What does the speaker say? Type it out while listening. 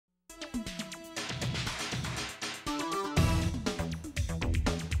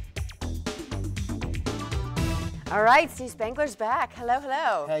All right, Steve Spangler's back. Hello,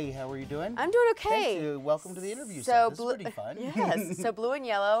 hello. Hey, how are you doing? I'm doing okay. Thank you. Welcome to the interview set. This is pretty fun. Yes, so blue and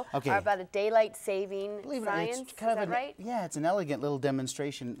yellow are about a daylight saving science, it's kind is that right? Yeah, it's an elegant little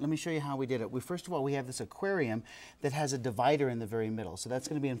demonstration. Let me show you how we did it. First of all, we have this aquarium that has a divider in the very middle. So that's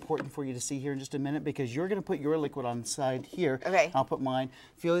going to be important for you to see here in just a minute because you're going to put your liquid on the side here. Okay. I'll put mine.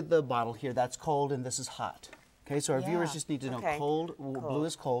 Feel the bottle here. That's cold and this is hot. Okay, so our viewers just need to know cold, blue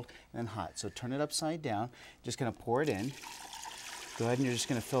is cold, and then hot. So turn it upside down. Just going to pour it in. Go ahead and you're just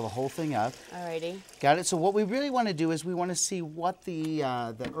going to fill the whole thing up. Alrighty. Got it? So what we really want to do is we want to see what the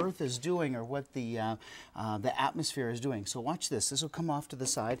Earth is doing or what the atmosphere is doing. So watch this. This will come off to the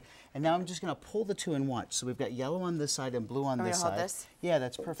side. And now I'm just going to pull the two and watch. So we've got yellow on this side and blue on this side. Hold this? Yeah,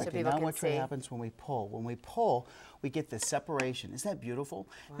 that's perfect. So and now watch what happens when we pull. When we pull, we get this separation. Isn't that beautiful?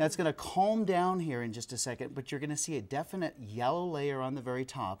 Wow. Now it's going to calm down here in just a second, but you're going to see a definite yellow layer on the very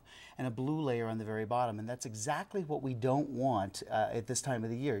top and a blue layer on the very bottom. And that's exactly what we don't want at this time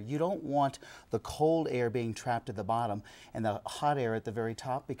of the year. You don't want the cold air being trapped at the bottom and the hot air at the very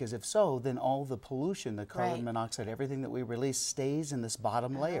top, because if so, then all the pollution, the carbon monoxide, everything that we release stays in this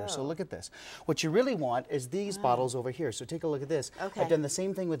bottom layer. So look at this. What you really want is these bottles over here. So take a look at this. I've done the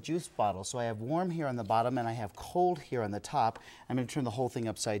same thing with juice bottles. So I have warm here on the bottom and I have cold here on the top. I'm going to turn the whole thing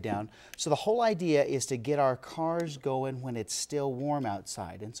upside down. So the whole idea is to get our cars going when it's still warm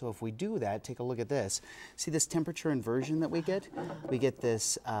outside. And so if we do that, take a look at this. See this temperature inversion that we get? We get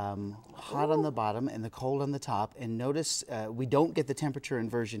this hot on the bottom and the cold on the top. And notice we don't get the temperature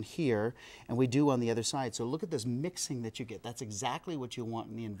inversion here, and we do on the other side. So look at this mixing that you get. That's exactly what you want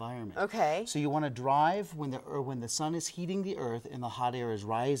in the environment. Okay. So you want to drive when the sun is heating the earth and the hot air is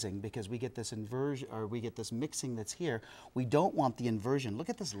rising, because we get this inversion, or we get this mixing that's here. We don't want the inversion. Look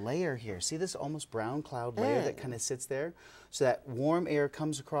at this layer here. See this almost brown cloud layer that kind of sits there? So that warm air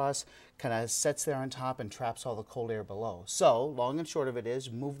comes across, kind of sets there on top and traps all the cold air below. So long and short of it is,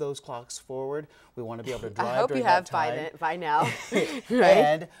 move those clocks forward. We want to be able to drive during that time. I hope you have by now. Right?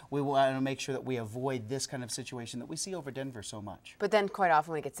 And we want to make sure that we avoid this kind of situation that we see over Denver so much. But then quite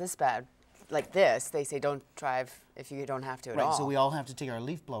often when it gets this bad, like this, they say don't drive if you don't have to at all. Right, so we all have to take our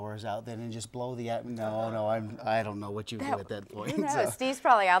leaf blowers out then and just blow the I don't know what you do at that point. You know, Steve's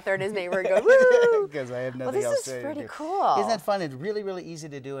probably out there in his neighborhood going, woo! Because I have nothing else to do. This is pretty cool. Isn't that fun? It's really, really easy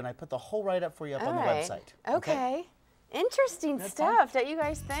to do, and I put the whole write-up for you up on the website. Okay. Interesting stuff, don't you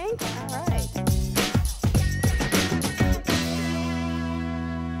guys think? All right.